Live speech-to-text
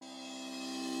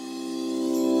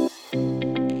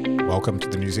welcome to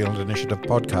the New Zealand Initiative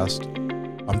podcast.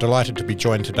 I'm delighted to be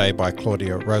joined today by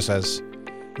Claudia Rozas,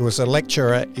 who is a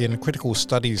lecturer in critical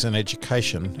studies and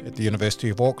education at the University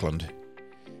of Auckland.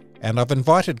 And I've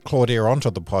invited Claudia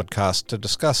onto the podcast to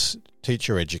discuss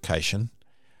teacher education.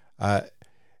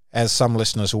 As some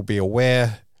listeners will be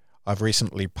aware, I've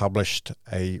recently published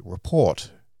a report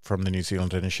from the New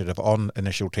Zealand Initiative on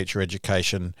initial teacher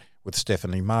education with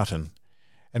Stephanie Martin.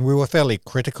 And we were fairly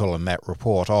critical in that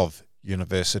report of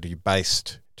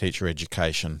university-based teacher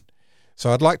education.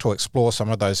 So I'd like to explore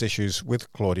some of those issues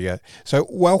with Claudia. So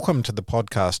welcome to the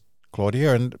podcast,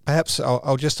 Claudia, and perhaps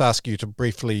I'll just ask you to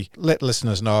briefly let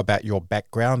listeners know about your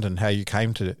background and how you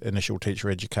came to initial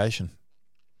teacher education.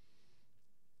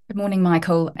 Good morning,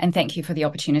 Michael, and thank you for the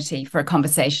opportunity for a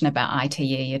conversation about ITE.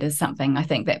 It is something I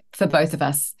think that for both of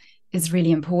us is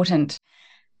really important.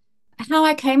 How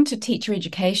I came to teacher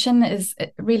education is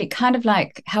really kind of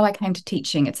like how I came to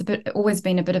teaching. It's always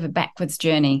been a bit of a backwards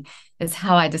journey, is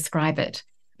how I describe it,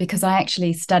 because I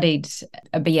actually studied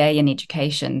a BA in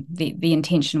education. The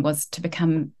intention was to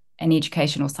become an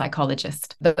educational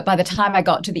psychologist. But by the time I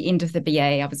got to the end of the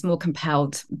BA, I was more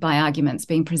compelled by arguments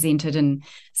being presented in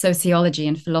sociology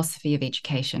and philosophy of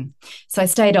education. So I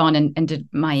stayed on and did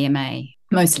my MA,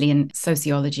 mostly in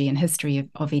sociology and history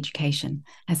of education,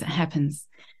 as it happens.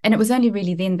 And it was only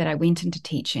really then that I went into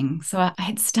teaching. So I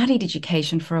had studied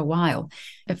education for a while.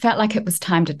 It felt like it was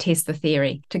time to test the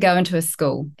theory, to go into a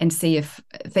school and see if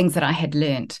things that I had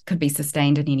learnt could be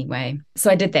sustained in any way. So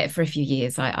I did that for a few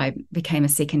years. I became a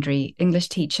secondary English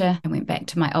teacher and went back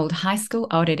to my old high school,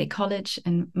 Aorere College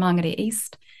in Mangere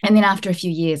East. And then after a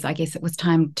few years, I guess it was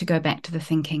time to go back to the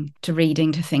thinking, to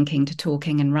reading, to thinking, to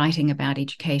talking and writing about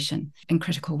education in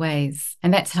critical ways.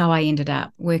 And that's how I ended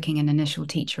up working in initial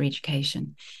teacher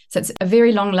education. So it's a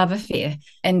very long love affair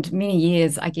and many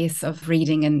years, I guess, of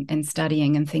reading and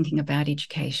studying and thinking about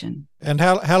education. And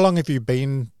how long have you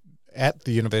been at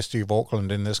the University of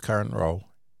Auckland in this current role?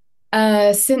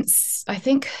 Since, I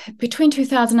think, between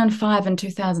 2005 and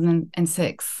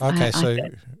 2006. Okay,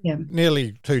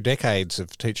 nearly 2 decades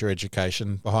of teacher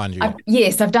education behind you.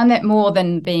 Yes, I've done that more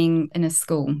than being in a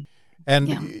school.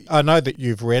 And I know that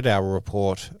you've read our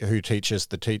report, Who Teaches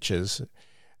the Teachers,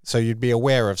 so you'd be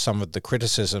aware of some of the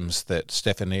criticisms that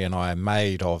Stephanie and I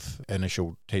made of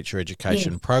initial teacher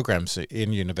education programs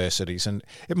in universities. And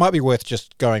it might be worth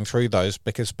just going through those,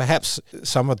 because perhaps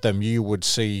some of them you would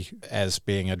see as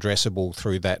being addressable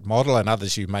through that model, and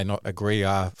others you may not agree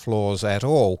are flaws at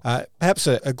all. Perhaps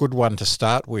a good one to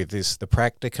start with is the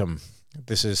practicum.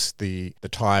 This is the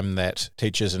time that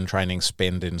teachers in training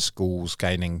spend in schools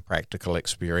gaining practical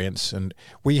experience. And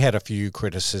we had a few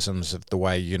criticisms of the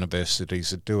way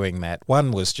universities are doing that.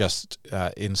 One was just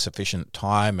insufficient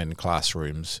time in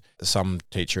classrooms. Some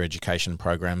teacher education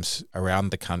programs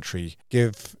around the country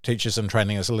give teachers in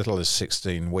training as little as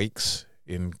 16 weeks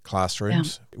in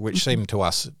classrooms, which seemed to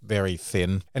us very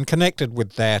thin. And connected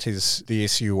with that is the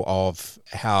issue of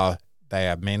how they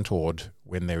are mentored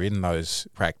when they're in those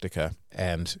practica.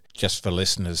 And just for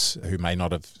listeners who may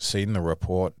not have seen the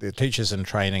report, the teachers in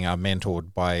training are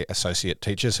mentored by associate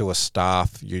teachers who are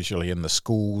staff, usually in the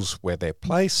schools where they're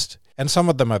placed. And some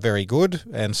of them are very good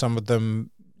and some of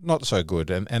them not so good.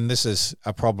 And this is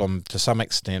a problem to some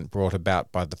extent brought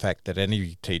about by the fact that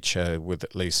any teacher with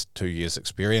at least 2 years'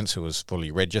 experience who is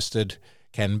fully registered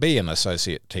can be an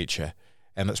associate teacher.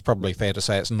 And it's probably fair to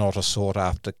say it's not a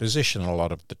sought-after position a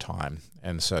lot of the time.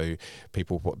 And so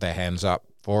people put their hands up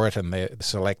for it and they're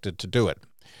selected to do it.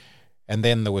 And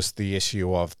then there was the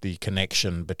issue of the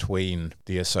connection between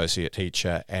the associate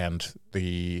teacher and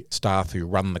the staff who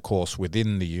run the course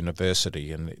within the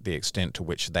university, and the extent to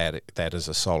which that is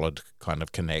a solid kind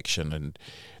of connection and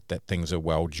that things are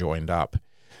well joined up.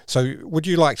 So would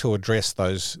you like to address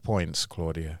those points,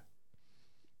 Claudia?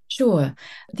 Sure.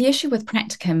 The issue with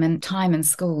practicum and time in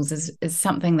schools is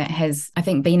something that has, I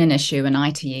think, been an issue in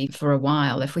ITE for a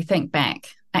while. If we think back,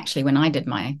 actually, when I did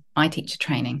my iTeacher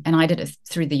training, and I did it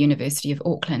through the University of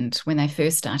Auckland, when they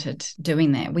first started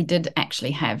doing that, we did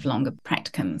actually have longer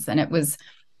practicums. And it was,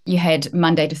 you had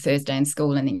Monday to Thursday in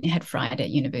school, and then you had Friday at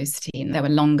university, and they were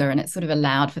longer, and it sort of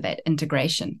allowed for that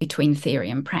integration between theory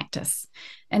and practice.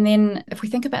 And then if we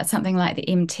think about something like the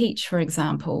MTeach, for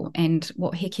example, and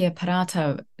what Hekia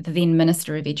Parata, the then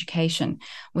Minister of Education,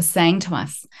 was saying to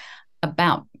us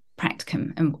about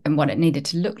practicum and what it needed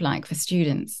to look like for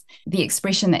students, the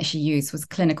expression that she used was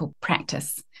clinical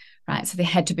practice, right? So there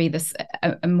had to be this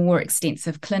a more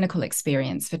extensive clinical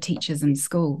experience for teachers in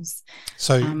schools.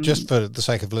 So just for the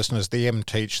sake of listeners, the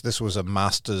MTeach, this was a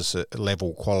master's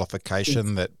level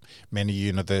qualification that many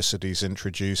universities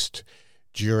introduced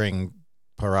during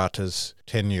Parata's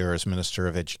tenure as Minister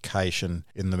of Education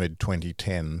in the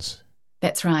mid-2010s.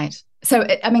 That's right. So,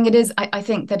 it is, I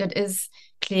think that it is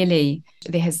clearly,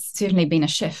 there has certainly been a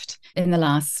shift in the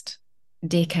last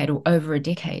decade or over a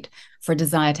decade for a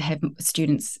desire to have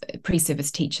students,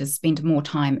 pre-service teachers, spend more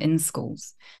time in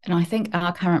schools. And I think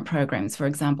our current programs, for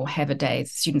example, have a day,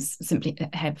 students simply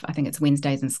have, I think it's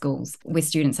Wednesdays in schools, where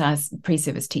students are,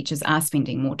 pre-service teachers are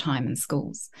spending more time in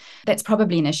schools. That's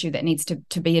probably an issue that needs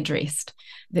to be addressed,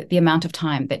 the amount of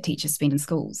time that teachers spend in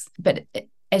schools. But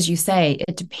as you say,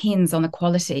 it depends on the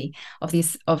quality of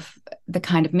the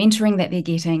kind of mentoring that they're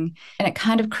getting. And it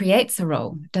kind of creates a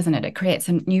role, doesn't it? It creates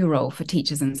a new role for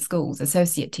teachers in schools,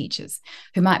 associate teachers,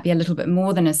 who might be a little bit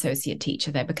more than associate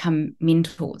teacher. They become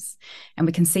mentors. And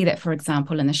we can see that, for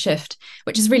example, in the shift,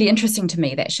 which is really interesting to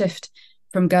me, that shift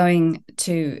from going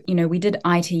to, we did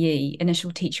ITE,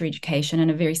 initial teacher education, in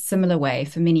a very similar way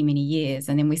for many, many years.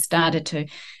 And then we started to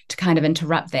kind of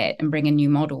interrupt that and bring in new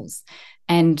models.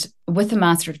 And with the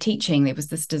Master of Teaching, there was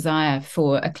this desire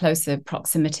for a closer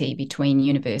proximity between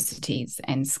universities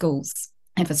and schools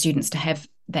and for students to have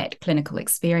that clinical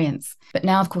experience. But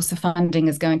now, of course, the funding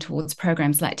is going towards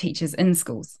programs like Teachers in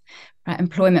Schools, right?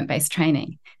 Employment-based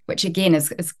training, which again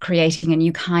is creating a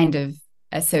new kind of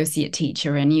associate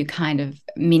teacher, a new kind of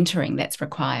mentoring that's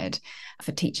required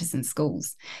for teachers in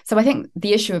schools. So I think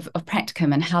the issue of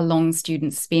practicum and how long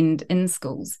students spend in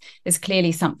schools is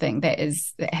clearly something that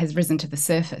has risen to the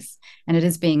surface. And it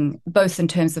is being, both in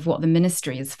terms of what the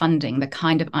ministry is funding, the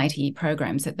kind of ITE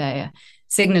programs that they are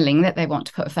signalling that they want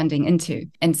to put funding into,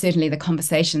 and certainly the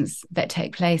conversations that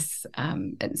take place,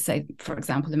 say, for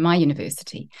example, in my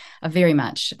university, are very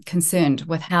much concerned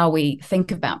with how we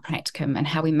think about practicum and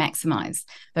how we maximise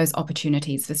those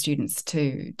opportunities for students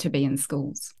to be in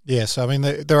schools. Yes,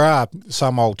 there are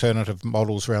some alternative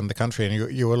models around the country,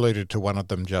 and you alluded to one of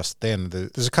them just then.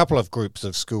 There's a couple of groups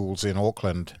of schools in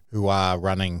Auckland who are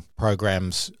running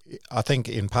programs, I think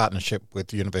in partnership with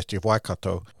the University of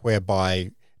Waikato,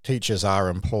 whereby teachers are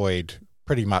employed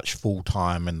pretty much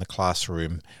full-time in the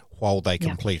classroom while they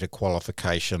complete a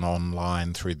qualification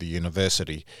online through the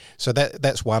university. So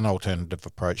that's one alternative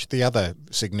approach. The other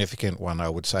significant one, I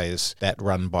would say, is that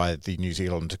run by the New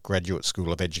Zealand Graduate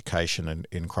School of Education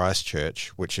in Christchurch,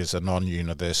 which is a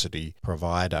non-university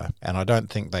provider. And I don't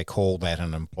think they call that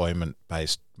an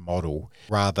employment-based model.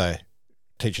 Rather,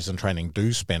 teachers in training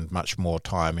do spend much more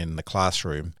time in the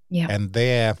classroom. Yeah.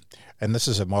 And this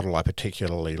is a model I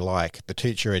particularly like. The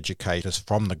teacher educators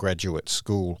from the graduate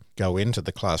school go into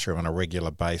the classroom on a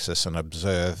regular basis and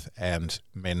observe and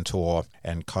mentor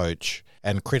and coach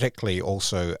and critically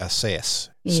also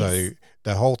assess. Yes. So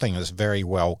the whole thing is very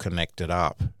well connected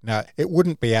up. Now, it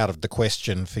wouldn't be out of the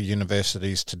question for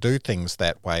universities to do things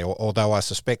that way, although I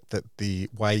suspect that the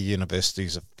way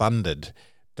universities are funded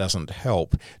doesn't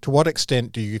help. To what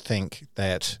extent do you think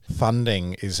that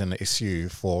funding is an issue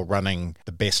for running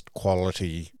the best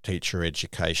quality teacher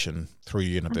education through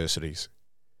universities?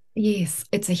 Yes,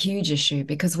 it's a huge issue,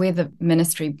 because where the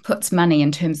ministry puts money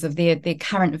in terms of their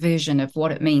current version of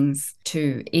what it means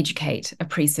to educate a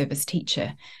pre-service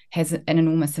teacher has an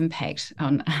enormous impact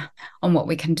on what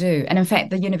we can do. And in fact,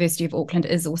 the University of Auckland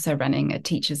is also running a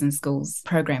Teachers in Schools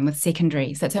program with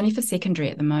secondary. So it's only for secondary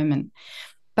at the moment.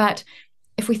 But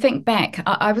if we think back,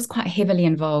 I was quite heavily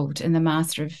involved in the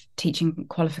Master of Teaching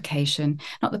qualification,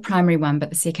 not the primary one, but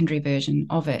the secondary version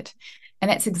of it.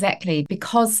 And that's exactly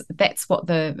because that's what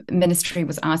the ministry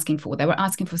was asking for. They were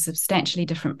asking for substantially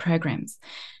different programs.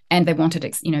 And they wanted,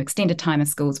 extended time in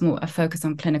schools, more a focus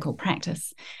on clinical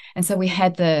practice. And so we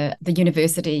had the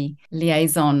university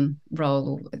liaison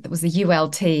role. It was the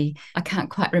ULT. I can't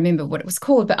quite remember what it was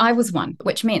called, but I was one,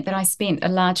 which meant that I spent a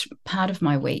large part of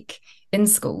my week in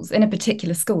schools, in a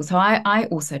particular school. So I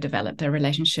also developed a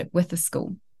relationship with the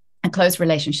school, a close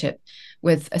relationship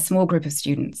with a small group of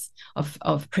students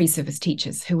of pre-service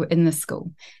teachers who were in the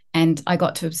school. And I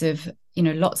got to observe,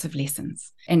 lots of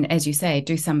lessons. And as you say,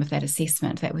 do some of that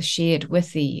assessment that was shared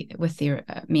with their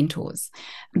mentors.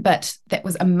 But that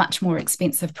was a much more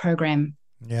expensive program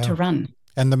to run.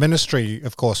 And the ministry,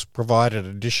 of course, provided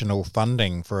additional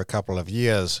funding for a couple of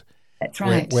years. That's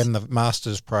right. When the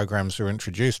master's programs were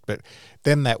introduced, but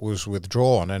then that was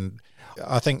withdrawn. And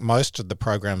I think most of the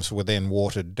programs were then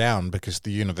watered down because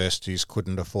the universities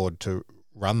couldn't afford to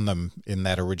run them in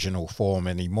that original form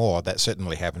anymore. That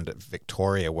certainly happened at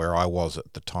Victoria, where I was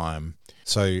at the time.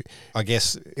 So I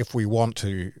guess if we want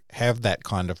to have that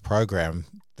kind of program,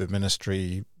 the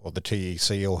ministry or the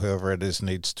TEC or whoever it is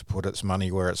needs to put its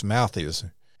money where its mouth is.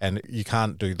 And you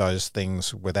can't do those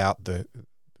things without the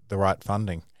right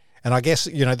funding. And I guess,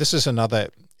 this is another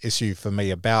issue for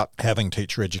me about having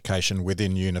teacher education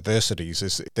within universities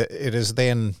is that it is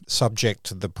then subject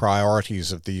to the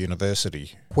priorities of the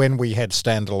university. When we had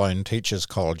standalone teachers'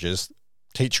 colleges,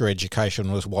 teacher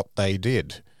education was what they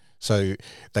did. So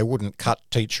they wouldn't cut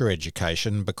teacher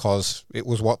education because it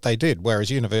was what they did, whereas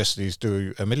universities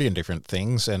do a million different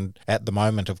things. And at the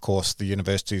moment, of course, the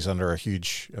university is under a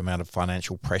huge amount of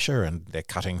financial pressure and they're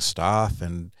cutting staff,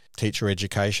 and teacher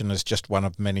education is just one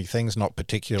of many things, not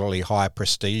particularly high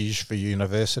prestige for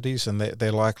universities, and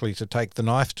they're likely to take the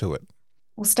knife to it.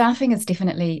 Well, staffing is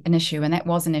definitely an issue, and that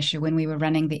was an issue when we were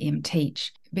running the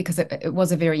M-Teach, because it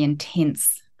was a very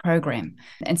intense program.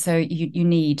 And so you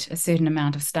need a certain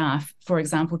amount of staff, for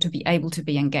example, to be able to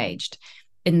be engaged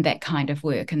in that kind of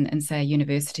work and say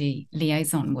university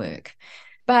liaison work.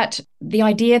 But the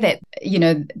idea that,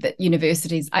 that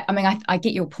universities, I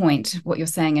get your point, what you're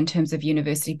saying in terms of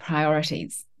university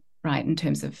priorities, right, in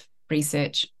terms of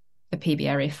research, the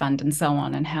PBRF fund and so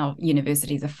on, and how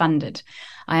universities are funded.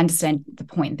 I understand the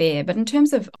point there. But in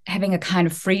terms of having a kind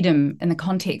of freedom in the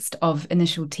context of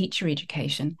initial teacher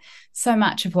education, so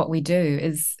much of what we do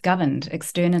is governed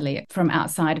externally from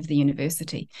outside of the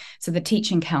university. So the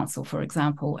Teaching Council, for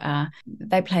example,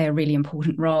 they play a really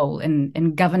important role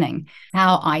in governing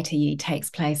how ITE takes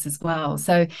place as well.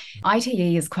 So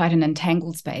ITE is quite an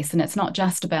entangled space, and it's not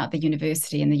just about the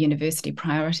university and the university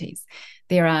priorities.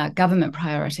 There are government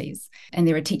priorities and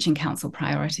there are teaching council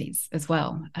priorities as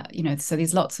well. So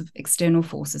there's lots of external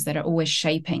forces that are always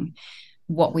shaping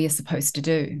what we are supposed to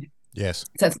do. Yes.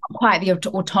 So it's not quite the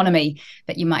autonomy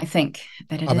that you might think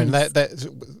that it is. I mean, that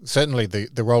certainly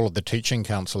the role of the teaching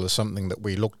council is something that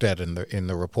we looked at in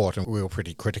the report, and we were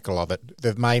pretty critical of it.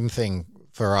 The main thing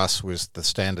for us was the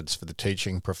standards for the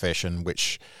teaching profession,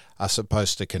 which are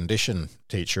supposed to condition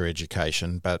teacher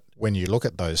education. But when you look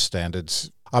at those standards,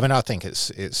 I think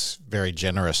it's very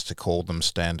generous to call them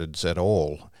standards at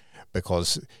all,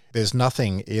 because there's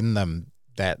nothing in them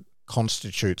that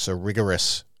constitutes a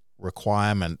rigorous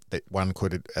requirement that one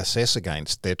could assess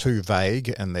against. They're too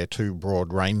vague and they're too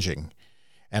broad-ranging.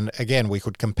 And again, we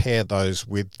could compare those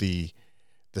with the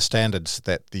standards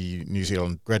that the New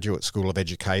Zealand Graduate School of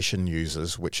Education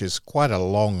uses, which is quite a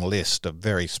long list of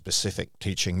very specific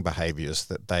teaching behaviours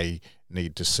that they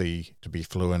need to see to be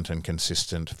fluent and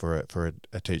consistent for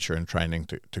a teacher in training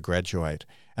to graduate.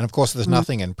 And of course, there's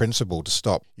nothing in principle to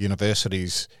stop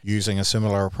universities using a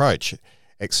similar approach,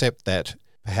 except that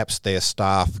perhaps their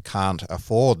staff can't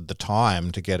afford the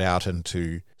time to get out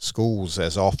into schools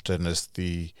as often as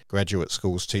the graduate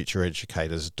school's teacher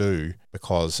educators do,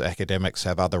 because academics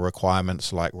have other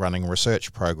requirements like running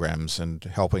research programs and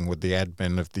helping with the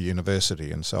admin of the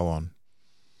university and so on.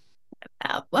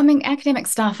 Academic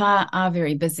staff are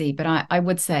very busy, but I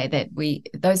would say that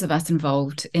those of us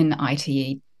involved in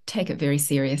ITE take it very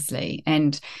seriously,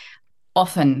 and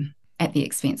often at the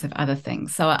expense of other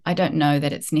things. So I don't know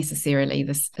that it's necessarily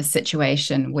a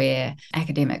situation where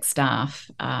academic staff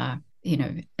are,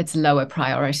 it's lower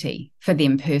priority for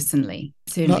them personally.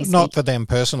 Not for them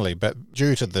personally, but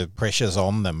due to the pressures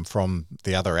on them from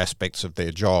the other aspects of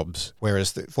their jobs,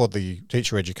 whereas for the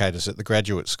teacher educators at the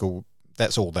graduate school,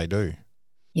 that's all they do.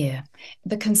 Yeah.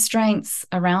 The constraints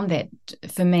around that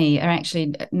for me are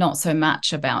actually not so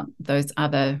much about those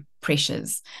other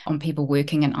pressures on people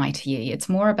working in ITE. It's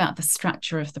more about the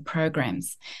structure of the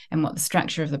programs and what the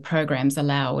structure of the programs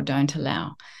allow or don't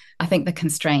allow. I think the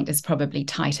constraint is probably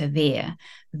tighter there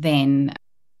than,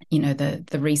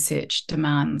 the research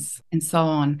demands and so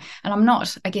on. And I'm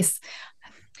not against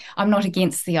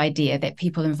the idea that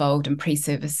people involved in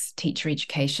pre-service teacher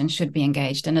education should be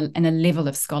engaged in a level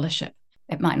of scholarship.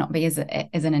 It might not be as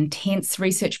an intense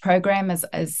research program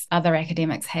as other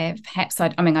academics have. Perhaps, I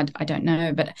don't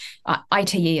know, but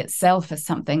ITE itself is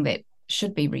something that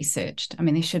should be researched.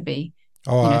 There should be.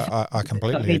 I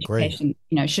completely agree.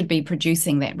 Should be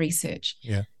producing that research.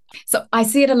 Yeah. So I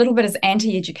see it a little bit as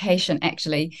anti-education,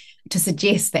 actually, to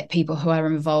suggest that people who are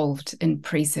involved in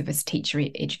pre-service teacher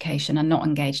education are not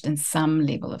engaged in some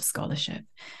level of scholarship.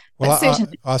 Well,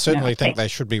 I certainly think they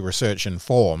should be research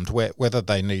informed. Whether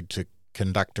they need to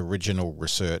conduct original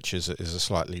research is a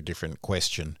slightly different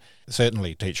question.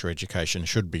 Certainly teacher education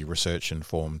should be research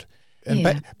informed.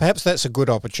 And perhaps that's a good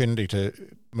opportunity to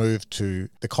move to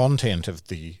the content of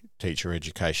the teacher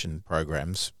education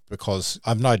programs, because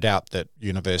I've no doubt that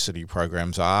university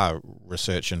programs are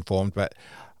research informed, but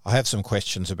I have some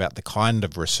questions about the kind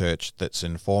of research that's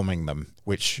informing them,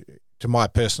 which, to my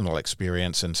personal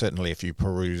experience, and certainly if you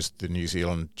peruse the New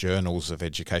Zealand journals of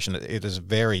education, it is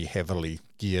very heavily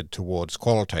geared towards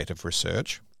qualitative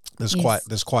research.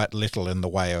 There's quite little in the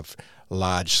way of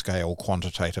large-scale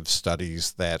quantitative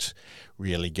studies that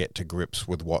really get to grips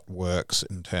with what works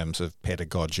in terms of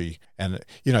pedagogy. And,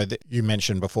 you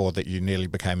mentioned before that you nearly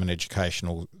became an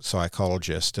educational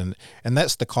psychologist, and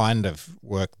that's the kind of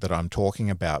work that I'm talking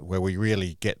about, where we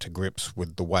really get to grips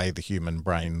with the way the human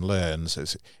brain learns.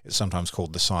 It's sometimes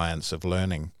called the science of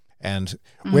learning. And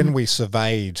when we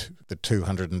surveyed the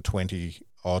 220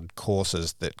 odd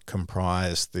courses that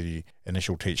comprise the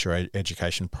initial teacher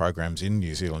education programs in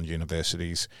New Zealand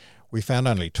universities, we found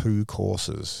only 2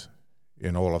 courses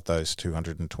in all of those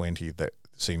 220 that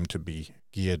seemed to be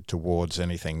geared towards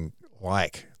anything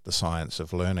like the science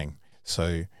of learning.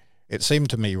 So it seemed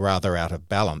to me rather out of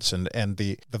balance, and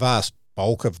the vast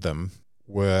bulk of them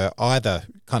were either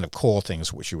kind of core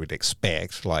things which you would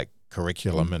expect, like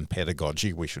curriculum and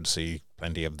pedagogy. We should see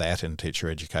plenty of that in teacher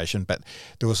education, but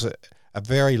there was a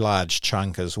very large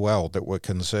chunk as well that were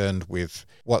concerned with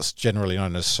what's generally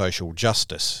known as social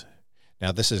justice.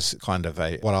 Now, this is kind of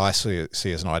what I see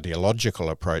as an ideological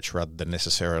approach rather than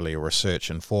necessarily a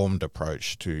research-informed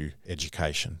approach to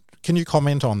education. Can you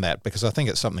comment on that? Because I think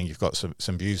it's something you've got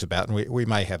some views about, and we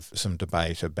may have some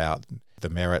debate about the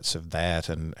merits of that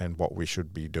and what we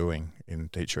should be doing in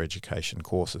teacher education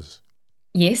courses.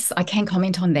 Yes, I can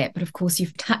comment on that, but of course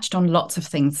you've touched on lots of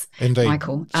things, Indeed.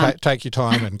 Michael. Take your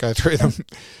time and go through them.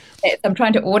 I'm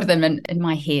trying to order them in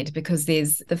my head, because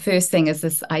the first thing is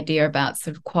this idea about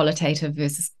sort of qualitative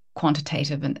versus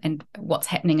quantitative and what's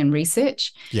happening in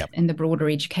research in the broader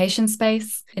education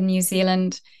space in New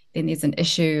Zealand. Then there's an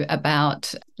issue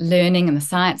about learning and the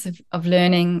science of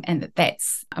learning, and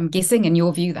that's, I'm guessing, in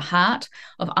your view, the heart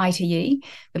of ITE,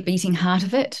 the beating heart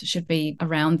of it should be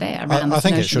around there. I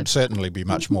think it should certainly be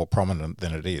much more prominent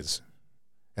than it is.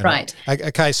 And right.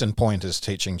 A case in point is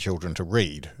teaching children to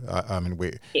read. I mean,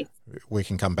 we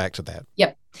can come back to that.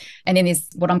 Yep. And then there's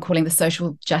what I'm calling the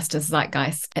social justice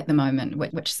zeitgeist at the moment,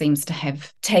 which seems to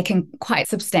have taken quite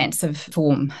substantive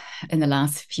form in the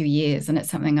last few years. And it's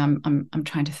something I'm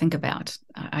trying to think about,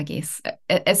 I guess,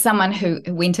 as someone who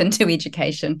went into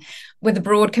education with a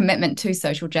broad commitment to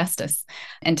social justice,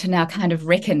 and to now kind of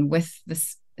reckon with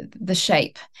the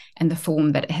shape and the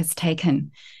form that it has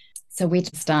taken. So where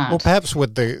to start? Well, perhaps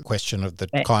with the question of the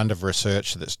kind of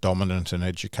research that's dominant in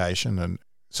education. And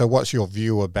so what's your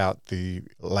view about the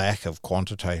lack of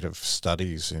quantitative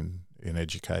studies in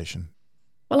education?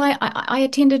 Well, I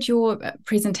attended your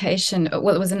presentation.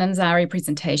 Well, it was an Ansari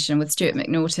presentation with Stuart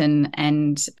McNaughton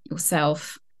and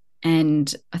yourself,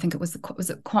 and I think was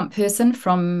it Quant Person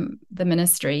from the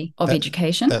Ministry of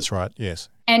Education? That's right, yes.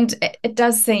 And it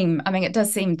does seem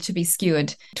to be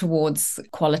skewed towards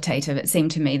qualitative. It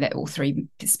seemed to me that all 3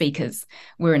 speakers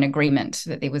were in agreement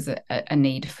that there was a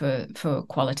need for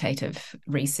qualitative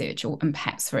research, and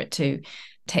perhaps for it to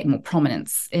take more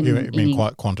prominence in. You mean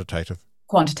quite quantitative?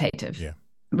 Quantitative. Yeah.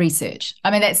 Research.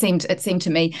 I mean, it seemed to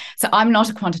me. So I'm not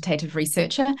a quantitative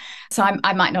researcher, so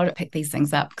I might not have picked these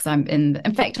things up because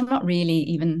in fact, I'm not really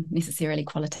even necessarily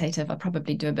qualitative. I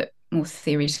probably do a bit more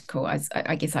theoretical.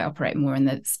 I guess I operate more in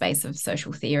the space of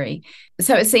social theory.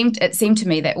 So it seemed to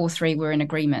me that all 3 were in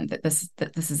agreement that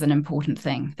this is an important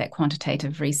thing, that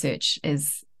quantitative research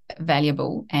is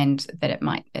valuable, and that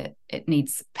it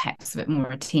needs perhaps a bit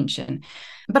more attention.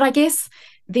 But I guess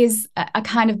there's a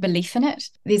kind of belief in it.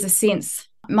 There's a sense.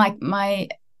 My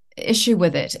issue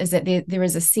with it is that there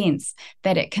is a sense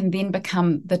that it can then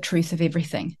become the truth of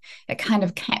everything. It kind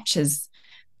of captures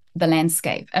the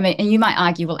landscape. I mean, and you might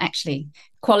argue, well, actually,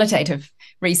 qualitative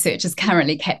research has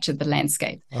currently captured the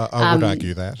landscape. I would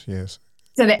argue that, yes.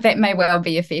 So that may well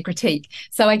be a fair critique.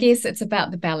 So I guess it's about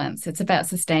the balance. It's about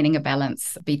sustaining a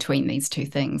balance between these 2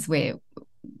 things where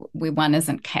one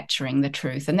isn't capturing the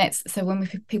truth. And that's, so when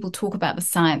people talk about the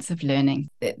science of learning,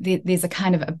 there's a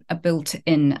kind of a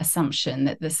built-in assumption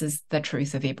that this is the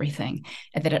truth of everything,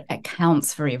 that it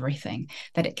accounts for everything,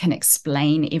 that it can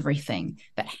explain everything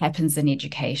that happens in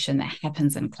education, that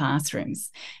happens in classrooms.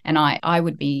 And I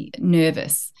would be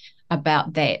nervous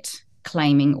about that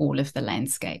claiming all of the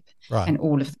landscape, right, and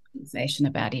all of the conversation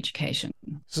about education.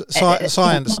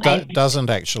 Science doesn't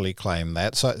actually claim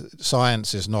that. So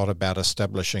science is not about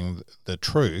establishing the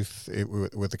truth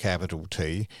with a capital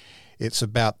T. It's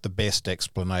about the best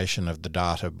explanation of the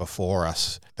data before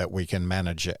us that we can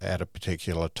manage at a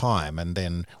particular time, and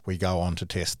then we go on to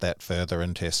test that further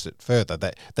and test it further.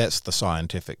 That's the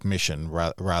scientific mission,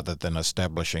 rather than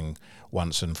establishing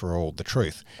once and for all the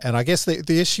truth. And I guess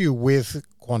the issue with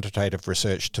quantitative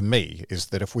research to me is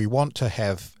that if we want to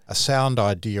have a sound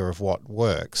idea of what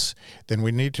works, then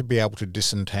we need to be able to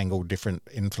disentangle different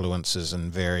influences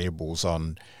and variables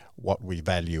on what we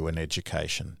value in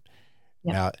education.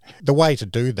 Yeah. Now, the way to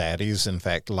do that is, in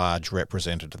fact, large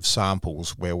representative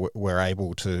samples where we're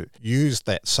able to use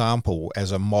that sample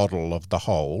as a model of the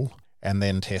whole and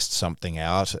then test something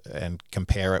out and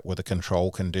compare it with a control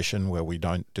condition where we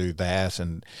don't do that.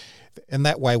 And in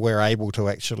that way, we're able to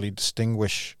actually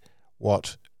distinguish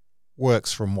what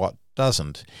works from what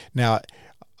doesn't. Now,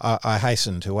 I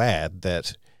hasten to add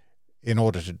that in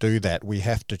order to do that, we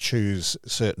have to choose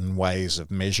certain ways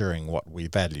of measuring what we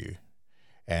value.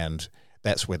 And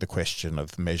that's where the question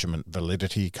of measurement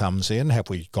validity comes in. Have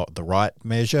we got the right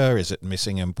measure? Is it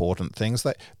missing important things?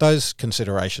 Those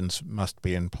considerations must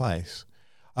be in place.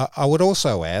 I would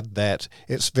also add that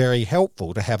it's very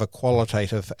helpful to have a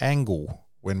qualitative angle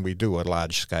when we do a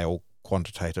large-scale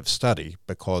quantitative study,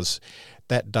 because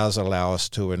that does allow us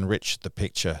to enrich the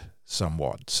picture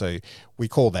somewhat. So we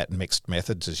call that mixed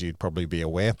methods, as you'd probably be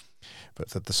aware, but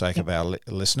for the sake of our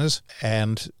listeners.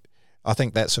 And I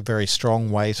think that's a very strong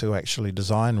way to actually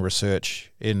design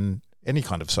research in any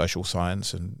kind of social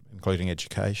science, and including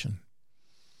education.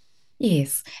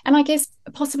 Yes. And I guess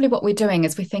possibly what we're doing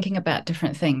is we're thinking about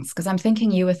different things, because I'm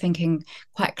thinking you were thinking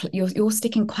you're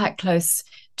sticking quite close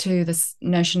to this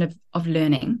notion of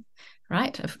learning,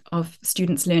 right? Of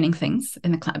students learning things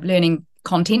in the learning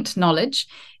content, knowledge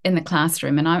in the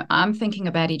classroom. And I'm thinking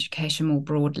about education more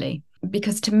broadly,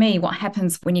 because to me, what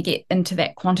happens when you get into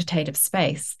that quantitative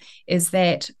space is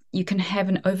that you can have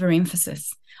an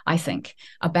overemphasis, I think,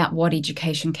 about what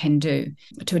education can do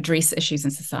to address issues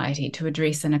in society, to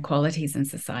address inequalities in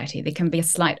society. There can be a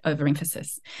slight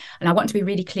overemphasis. And I want to be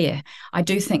really clear. I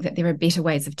do think that there are better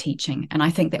ways of teaching, and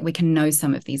I think that we can know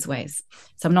some of these ways.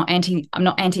 So I'm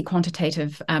not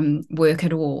anti-quantitative work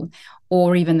at all,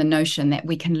 or even the notion that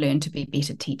we can learn to be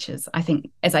better teachers. I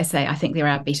think, as I say, I think there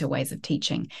are better ways of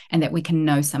teaching and that we can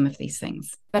know some of these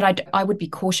things. But I would be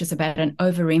cautious about an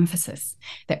overemphasis,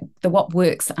 that the what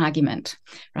works argument,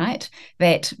 right?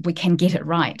 That we can get it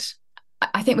right.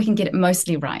 I think we can get it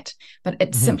mostly right, but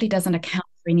it simply doesn't account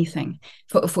for anything,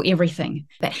 for everything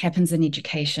that happens in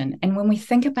education. And when we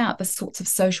think about the sorts of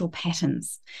social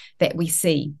patterns that we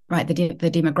see, right, the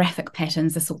demographic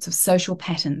patterns, the sorts of social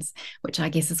patterns, which I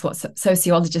guess is what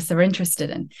sociologists are interested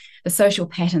in, the social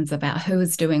patterns about who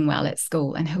is doing well at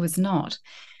school and who is not.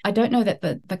 I don't know that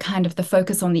the kind of the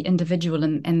focus on the individual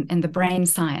and the brain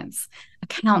science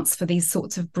accounts for these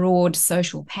sorts of broad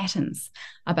social patterns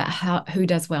about who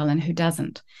does well and who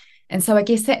doesn't. And so I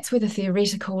guess that's where the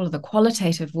theoretical or the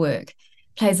qualitative work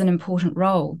plays an important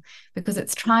role, because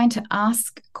it's trying to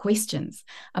ask questions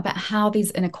about how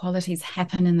these inequalities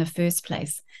happen in the first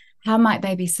place. How might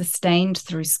they be sustained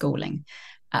through schooling?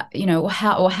 Or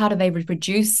how do they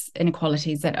reproduce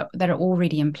inequalities that are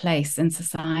already in place in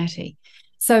society?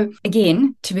 So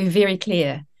again, to be very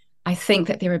clear, I think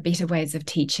that there are better ways of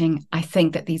teaching. I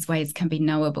think that these ways can be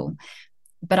knowable.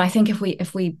 But I think if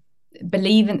we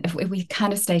believe in, if we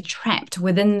kind of stay trapped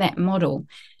within that model,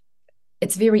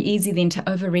 it's very easy then to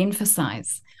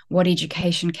overemphasize what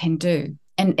education can do.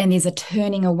 And there's a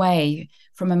turning away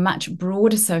from a much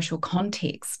broader social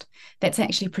context that's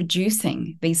actually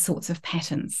producing these sorts of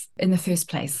patterns in the first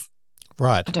place.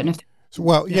 Right. I don't know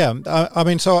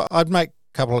if... So I'd make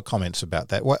couple of comments about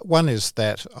that. One is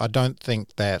that I don't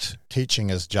think that teaching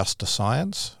is just a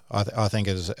science. I think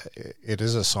it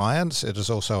is a science, it is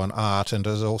also an art, and it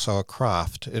is also a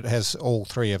craft. It has all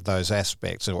three of those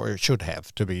aspects, or it should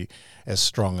have, to be as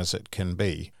strong as it can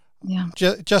be. Yeah.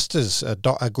 Just as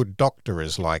a good doctor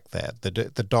is like that.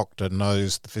 The doctor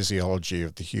knows the physiology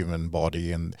of the human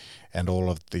body and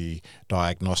all of the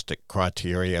diagnostic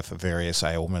criteria for various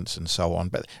ailments and so on.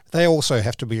 But they also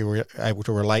have to be able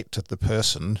to relate to the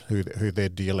person who they're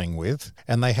dealing with,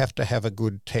 and they have to have a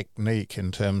good technique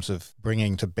in terms of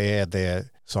bringing to bear their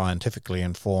scientifically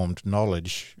informed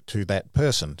knowledge to that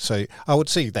person. So I would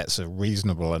see that's a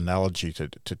reasonable analogy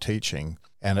to teaching.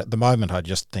 And at the moment, I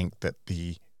just think that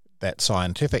that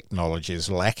scientific knowledge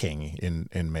is lacking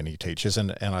in many teachers.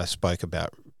 And I spoke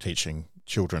about teaching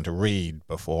children to read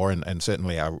before, and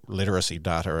certainly our literacy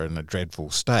data are in a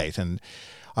dreadful state. And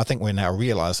I think we're now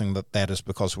realising that is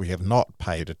because we have not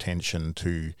paid attention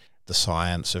to the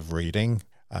science of reading,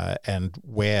 and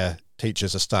where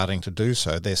teachers are starting to do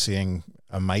so, they're seeing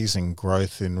amazing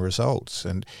growth in results.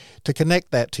 And to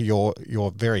connect that to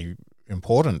your very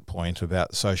important point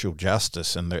about social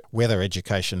justice and whether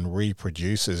education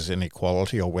reproduces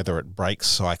inequality or whether it breaks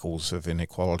cycles of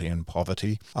inequality and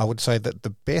poverty, I would say that the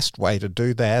best way to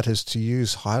do that is to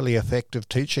use highly effective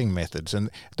teaching methods. And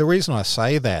the reason I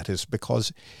say that is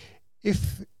because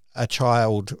if a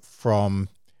child from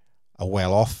a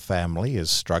well-off family is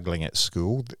struggling at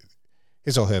school,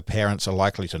 his or her parents are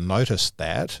likely to notice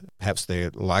that. Perhaps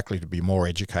they're likely to be more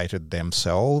educated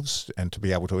themselves and to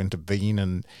be able to intervene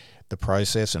in the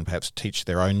process and perhaps teach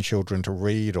their own children to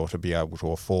read, or to be able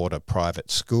to afford a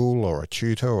private school or a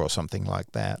tutor or something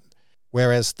like that.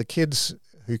 Whereas the kids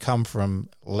who come from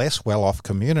less well-off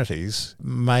communities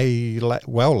may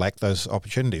lack those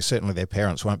opportunities. Certainly their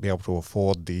parents won't be able to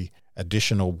afford the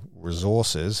additional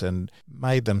resources and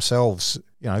may themselves,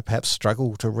 perhaps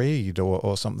struggle to read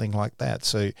or something like that.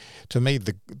 So to me,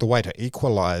 the way to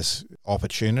equalise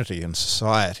opportunity in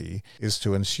society is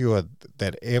to ensure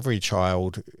that every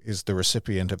child is the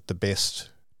recipient of the best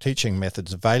teaching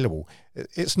methods available.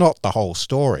 It's not the whole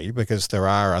story, because there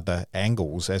are other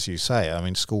angles, as you say. I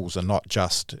mean, schools are not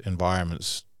just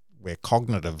environments where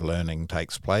cognitive learning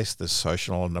takes place. There's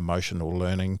social and emotional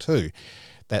learning too.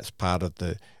 That's part of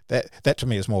that to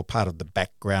me is more part of the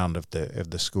background of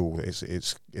the school.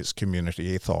 It's community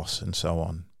ethos and so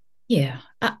on. Yeah,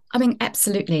 I mean,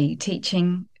 absolutely.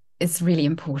 Teaching is really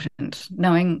important.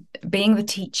 Being the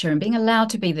teacher and being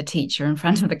allowed to be the teacher in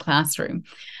front of the classroom,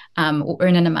 or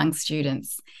in and among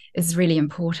students, is really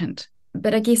important.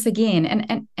 But I guess again,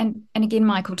 and again,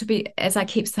 Michael, as I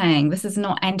keep saying, this is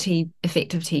not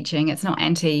anti-effective teaching. It's not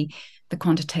anti the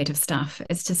quantitative stuff.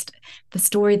 It's just the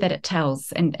story that it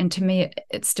tells. And to me,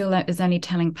 it still is only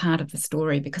telling part of the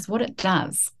story, because what it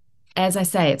does, as I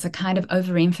say, it's a kind of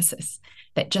overemphasis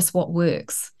that just what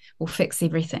works will fix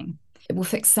everything. It will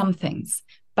fix some things,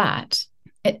 but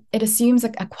it assumes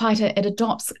it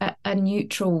adopts a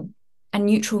neutral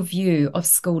view of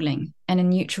schooling and a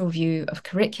neutral view of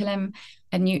curriculum,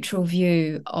 a neutral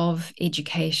view of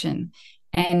education,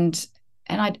 and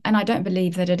I don't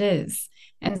believe that it is.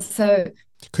 And so,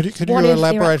 could you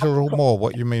elaborate a little more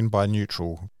what you mean by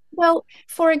neutral? Well,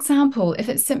 for example, if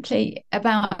it's simply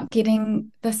about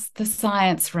getting the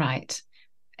science right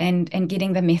and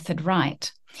getting the method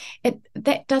right,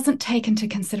 that doesn't take into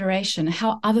consideration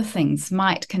how other things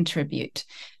might contribute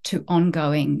to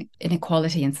ongoing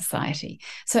inequality in society.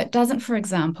 So it doesn't, for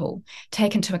example,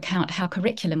 take into account how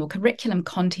curriculum or curriculum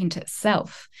content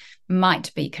itself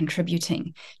might be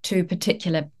contributing to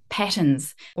particular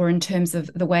patterns, or in terms of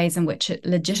the ways in which it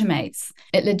legitimates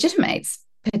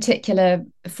particular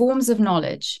forms of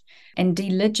knowledge and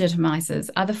delegitimizes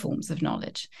other forms of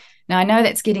knowledge. Now, I know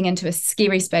that's getting into a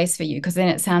scary space for you, because then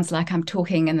it sounds like I'm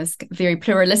talking in this very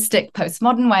pluralistic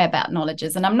postmodern way about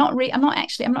knowledges, and I'm not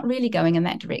really going in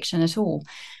that direction at all.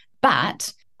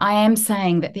 But I am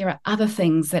saying that there are other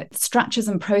things, that structures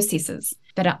and processes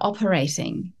that are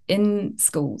operating in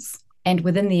schools and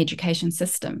within the education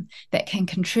system that can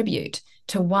contribute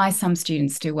to why some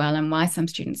students do well and why some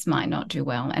students might not do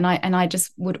well. And I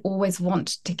just would always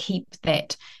want to keep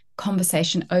that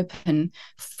conversation open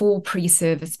for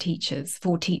pre-service teachers,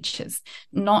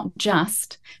 not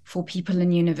just for people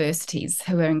in universities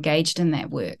who are engaged in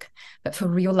that work, but for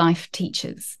real life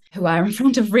teachers who are in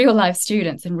front of real life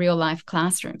students in real life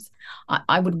classrooms.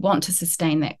 I would want to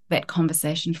sustain that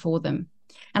conversation for them.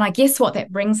 And I guess what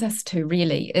that brings us to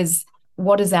really is,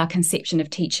 what is our conception of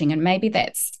teaching? And maybe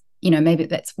that's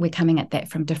we're coming at that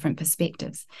from different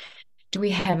perspectives. Do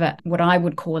we have what I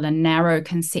would call a narrow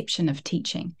conception of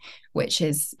teaching, which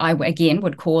is, I again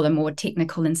would call a more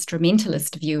technical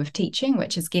instrumentalist view of teaching,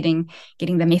 which is getting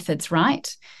the methods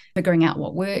right, figuring out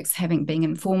what works, being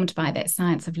informed by that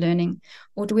science of learning?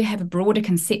 Or do we have a broader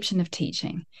conception of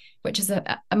teaching, which is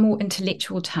a more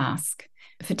intellectual task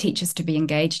for teachers to be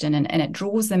engaged in, and it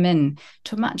draws them in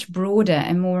to a much broader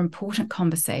and more important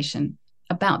conversation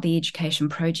about the education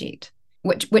project,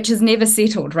 which is never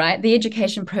settled, right? The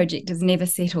education project is never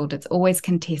settled. It's always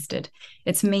contested.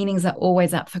 Its meanings are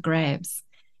always up for grabs.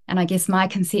 And I guess my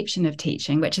conception of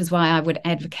teaching, which is why I would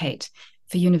advocate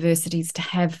for universities to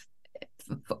have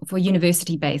for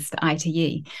university-based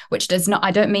ITE, which does not,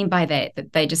 I don't mean by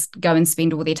that they just go and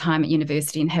spend all their time at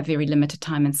university and have very limited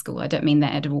time in school. I don't mean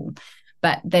that at all.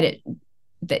 But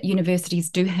that universities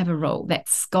do have a role, that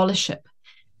scholarship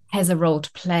has a role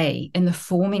to play in the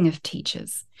forming of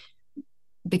teachers,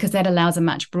 because that allows a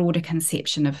much broader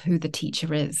conception of who the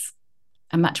teacher is,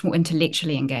 a much more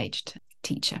intellectually engaged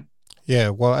teacher. Yeah,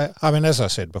 well, I mean, as I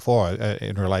said before,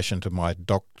 in relation to my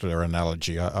doctor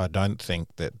analogy, I don't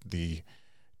think that the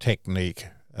technique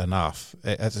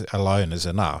alone is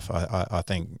enough. I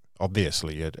think,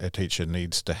 obviously, a teacher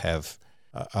needs to have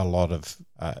a lot of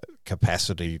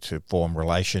capacity to form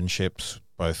relationships,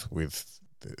 both with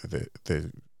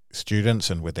the students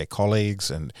and with their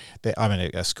colleagues. And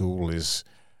a school is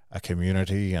a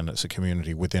community, and it's a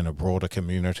community within a broader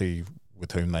community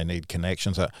with whom they need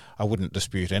connections. I wouldn't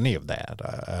dispute any of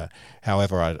that.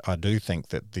 However, I do think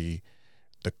that the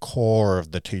core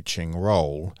of the teaching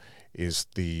role is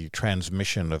the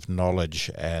transmission of knowledge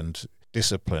and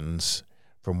disciplines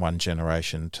from one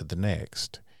generation to the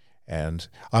next. And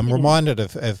I'm reminded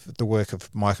of the work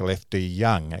of Michael F.D.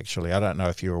 Young, actually. I don't know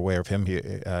if you're aware of him. He's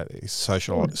a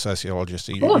sociologist.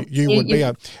 You would be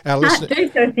our listener. Do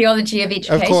sociology of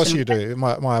education. Of course you do.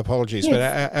 My apologies.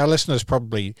 Yes. But our listeners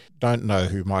probably don't know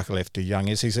who Michael F.D. Young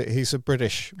is. He's a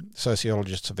British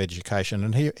sociologist of education,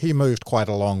 and he moved quite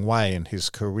a long way in his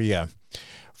career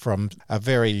from a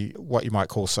very, what you might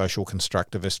call, social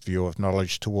constructivist view of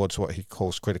knowledge towards what he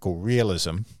calls critical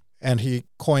realism. And he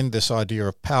coined this idea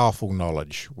of powerful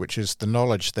knowledge, which is the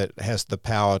knowledge that has the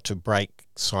power to break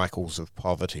cycles of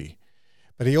poverty.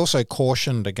 But he also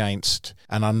cautioned against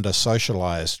an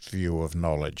under-socialized view of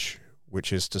knowledge,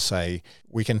 which is to say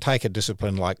we can take a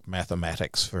discipline like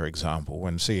mathematics, for example,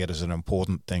 and see it as an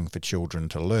important thing for children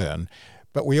to learn.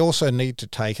 But we also need to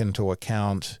take into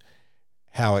account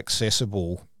how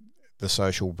accessible the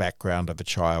social background of a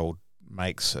child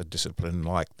makes a discipline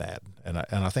like that, and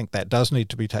I think that does need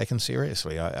to be taken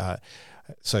seriously.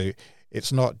 So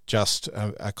it's not just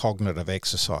a cognitive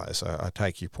exercise. I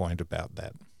take your point about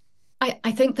that.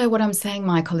 I think, though, what I'm saying,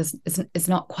 Michael, is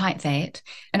not quite that.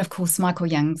 And of course, Michael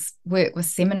Young's work was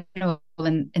seminal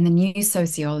in the new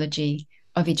sociology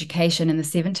of education in the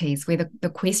 70s, where the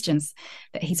questions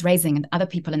that he's raising and other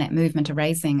people in that movement are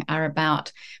raising are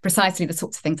about precisely the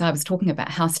sorts of things I was talking about,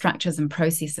 how structures and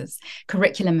processes,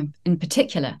 curriculum in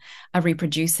particular, are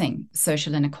reproducing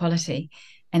social inequality,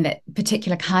 and that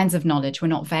particular kinds of knowledge were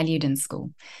not valued in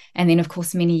school. And then, of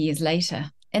course, many years later,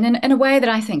 and in a way that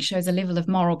I think shows a level of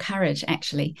moral courage,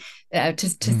 actually, to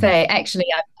say, actually,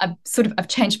 I've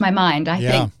changed my mind. I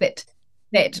think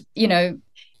that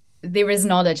there is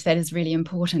knowledge that is really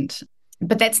important,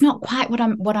 but that's not quite what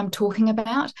I'm talking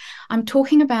about. I'm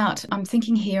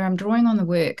thinking here, I'm drawing on the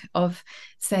work of,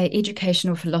 say,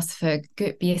 educational philosopher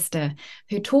Gert Biester,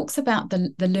 who talks about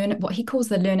what he calls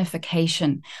the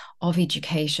learnification of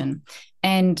education.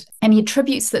 And he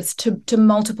attributes this to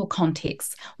multiple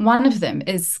contexts. One of them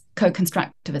is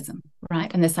co-constructivism,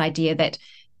 right? And this idea that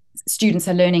students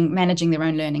are managing their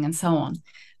own learning and so on,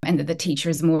 and that the teacher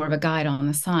is more of a guide on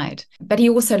the side. But he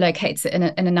also locates it in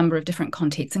a number of different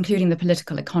contexts, including the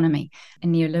political economy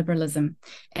and neoliberalism.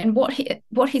 And what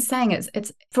he's saying is,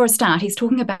 it's, for a start, he's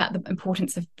talking about the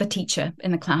importance of the teacher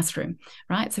in the classroom,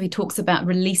 right? So he talks about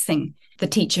releasing the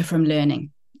teacher from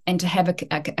learning and to have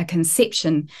a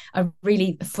conception, a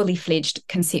really fully fledged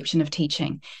conception of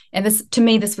teaching. And this, to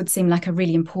me, this would seem like a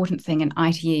really important thing in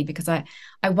ITE, because I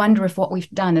wonder if what we've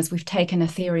done is we've taken a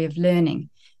theory of learning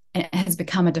and it has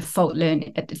become a default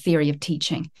theory of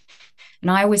teaching. And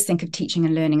I always think of teaching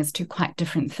and learning as two quite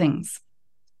different things.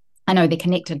 I know they're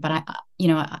connected, but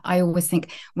I always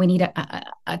think we need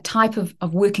a type of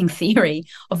working theory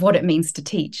of what it means to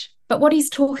teach. But what he's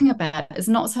talking about is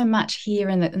not so much here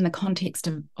in the context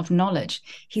of knowledge.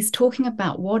 He's talking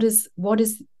about what is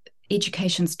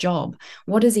education's job,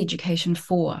 what is education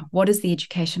for, what is the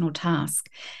educational task.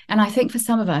 And I think for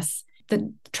some of us,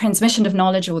 the transmission of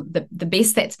knowledge, or the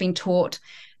best that's been taught,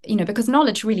 because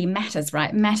knowledge really matters, right?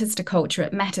 It matters to culture,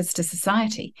 it matters to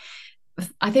society.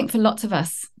 I think for lots of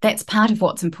us, that's part of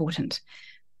what's important.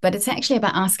 But it's actually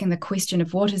about asking the question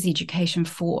of what is education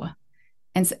for?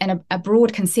 And a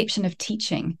broad conception of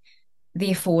teaching,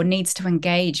 therefore, needs to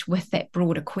engage with that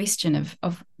broader question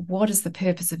of what is the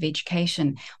purpose of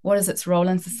education? What is its role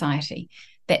in society?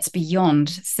 That's beyond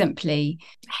simply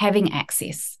having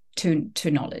access to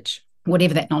knowledge,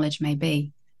 whatever that knowledge may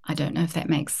be. I don't know if that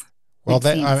makes sense.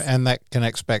 And that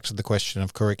connects back to the question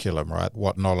of curriculum, right?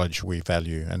 What knowledge we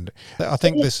value. And I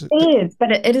think it is,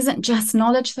 but it isn't just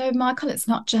knowledge, though, Michael. It's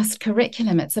not just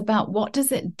curriculum. It's about what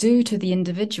does it do to the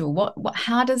individual?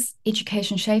 How does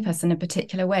education shape us in a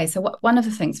particular way? So one of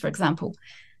the things, for example,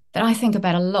 that I think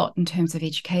about a lot in terms of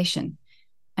education,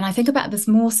 and I think about this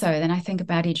more so than I think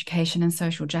about education and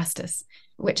social justice,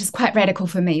 which is quite radical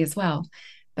for me as well.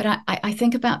 But I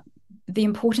think about the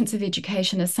importance of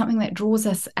education as something that draws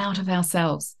us out of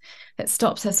ourselves, that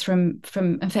stops us from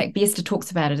in fact, Biester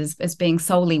talks about it as being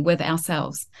solely with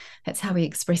ourselves. That's how he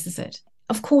expresses it.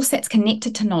 Of course, that's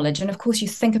connected to knowledge. And of course, you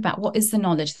think about what is the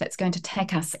knowledge that's going to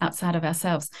take us outside of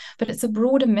ourselves. But it's a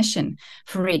broader mission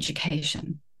for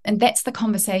education. And that's the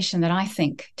conversation that I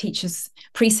think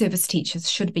pre-service teachers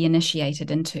should be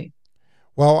initiated into.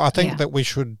 Well, I think that we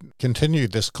should continue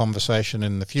this conversation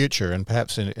in the future, and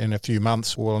perhaps in a few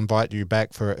months we'll invite you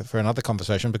back for another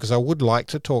conversation, because I would like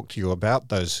to talk to you about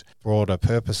those broader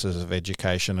purposes of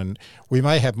education, and we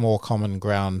may have more common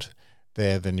ground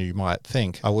there than you might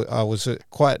think. I was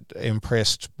quite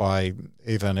impressed by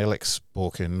Ivan Illich's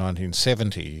book in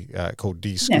 1970 called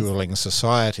Deschooling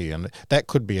Society, and that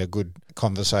could be a good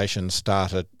conversation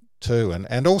starter too,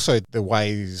 and also the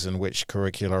ways in which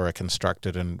curricula are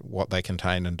constructed and what they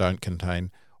contain and don't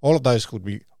contain. All of those could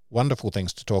be wonderful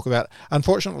things to talk about.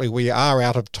 Unfortunately, we are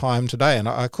out of time today, and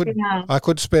I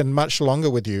could spend much longer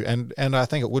with you, and I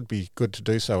think it would be good to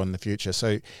do so in the future.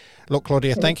 So, look,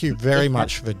 Claudia, thank you very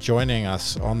much for joining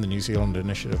us on the New Zealand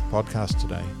Initiative podcast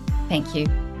today. Thank you.